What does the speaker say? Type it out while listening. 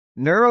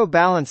Neuro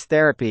Balance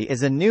Therapy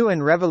is a new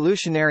and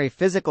revolutionary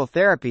physical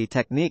therapy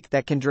technique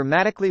that can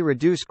dramatically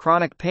reduce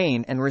chronic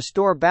pain and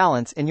restore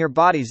balance in your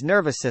body's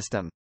nervous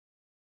system.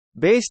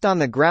 Based on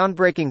the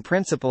groundbreaking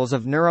principles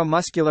of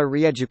neuromuscular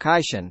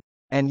reeducation,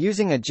 and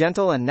using a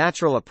gentle and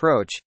natural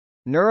approach,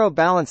 Neuro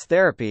Balance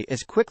Therapy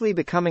is quickly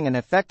becoming an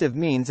effective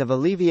means of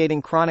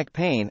alleviating chronic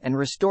pain and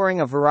restoring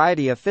a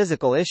variety of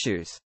physical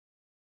issues.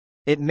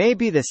 It may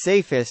be the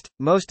safest,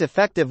 most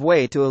effective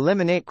way to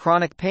eliminate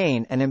chronic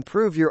pain and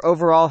improve your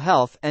overall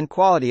health and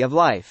quality of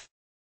life.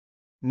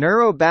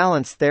 Neuro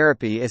Balance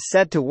Therapy is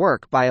said to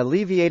work by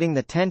alleviating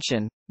the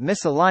tension,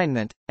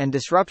 misalignment, and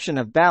disruption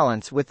of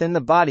balance within the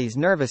body's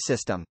nervous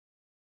system.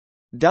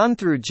 Done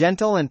through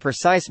gentle and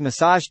precise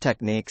massage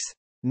techniques,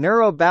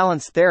 Neuro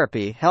Balance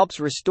Therapy helps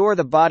restore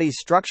the body's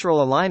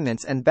structural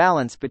alignments and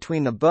balance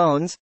between the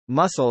bones,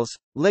 muscles,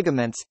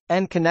 ligaments,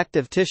 and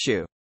connective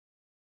tissue.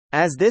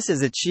 As this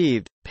is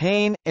achieved,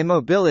 pain,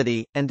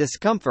 immobility, and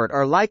discomfort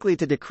are likely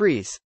to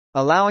decrease,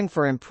 allowing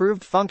for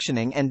improved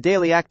functioning and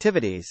daily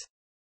activities.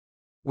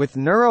 With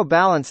Neuro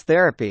Balance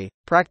Therapy,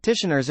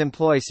 practitioners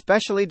employ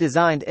specially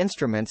designed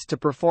instruments to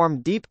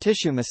perform deep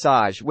tissue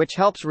massage, which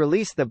helps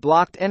release the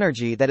blocked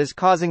energy that is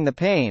causing the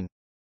pain.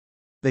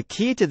 The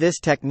key to this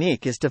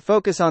technique is to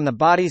focus on the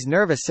body's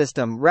nervous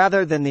system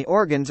rather than the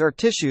organs or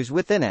tissues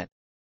within it.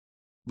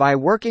 By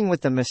working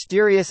with the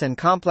mysterious and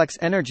complex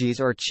energies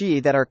or chi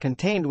that are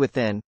contained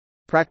within,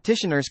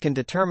 practitioners can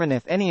determine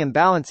if any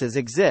imbalances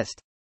exist,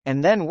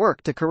 and then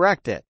work to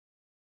correct it.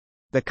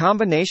 The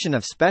combination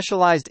of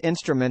specialized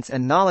instruments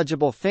and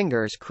knowledgeable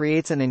fingers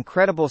creates an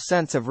incredible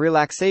sense of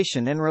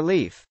relaxation and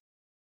relief.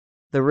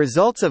 The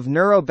results of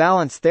Neuro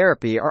Balance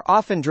Therapy are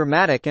often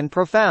dramatic and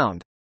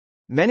profound.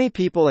 Many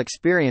people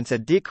experience a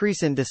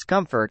decrease in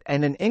discomfort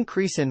and an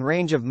increase in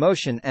range of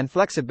motion and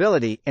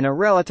flexibility in a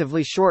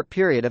relatively short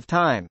period of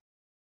time.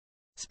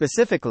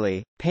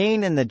 Specifically,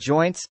 pain in the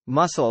joints,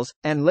 muscles,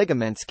 and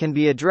ligaments can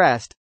be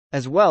addressed,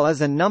 as well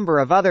as a number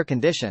of other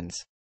conditions.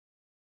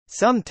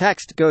 Some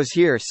text goes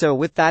here. So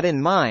with that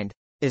in mind,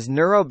 is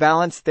Neuro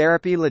Balance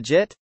Therapy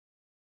legit?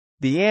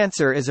 The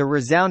answer is a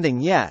resounding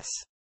yes.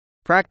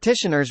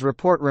 Practitioners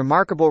report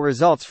remarkable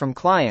results from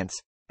clients,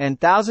 and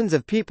thousands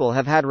of people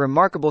have had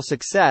remarkable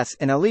success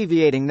in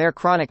alleviating their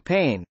chronic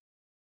pain.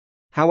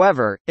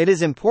 However, it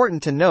is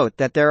important to note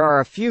that there are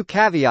a few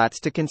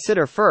caveats to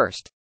consider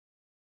first.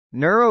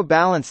 Neuro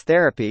Balance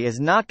Therapy is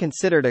not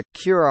considered a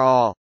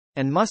cure-all,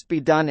 and must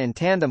be done in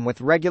tandem with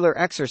regular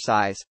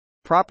exercise,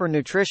 proper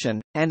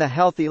nutrition, and a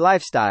healthy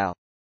lifestyle.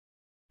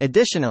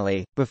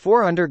 Additionally,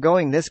 before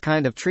undergoing this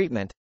kind of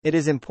treatment, it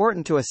is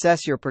important to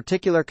assess your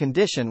particular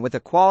condition with a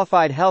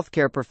qualified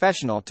healthcare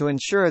professional to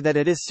ensure that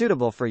it is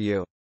suitable for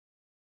you.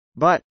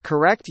 But,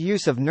 correct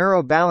use of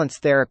Neuro Balance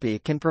Therapy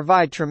can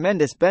provide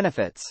tremendous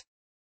benefits.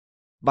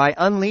 By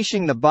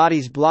unleashing the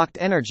body's blocked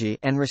energy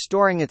and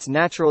restoring its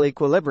natural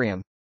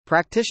equilibrium,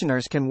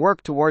 practitioners can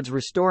work towards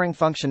restoring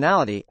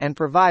functionality and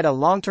provide a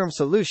long-term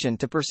solution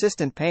to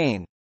persistent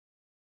pain.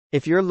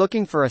 If you're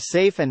looking for a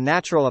safe and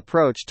natural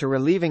approach to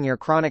relieving your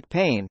chronic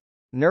pain,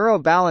 Neuro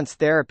Balance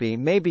Therapy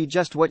may be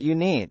just what you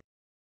need.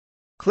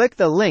 Click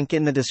the link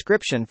in the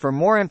description for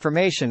more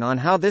information on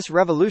how this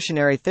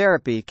revolutionary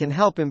therapy can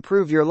help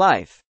improve your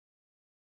life.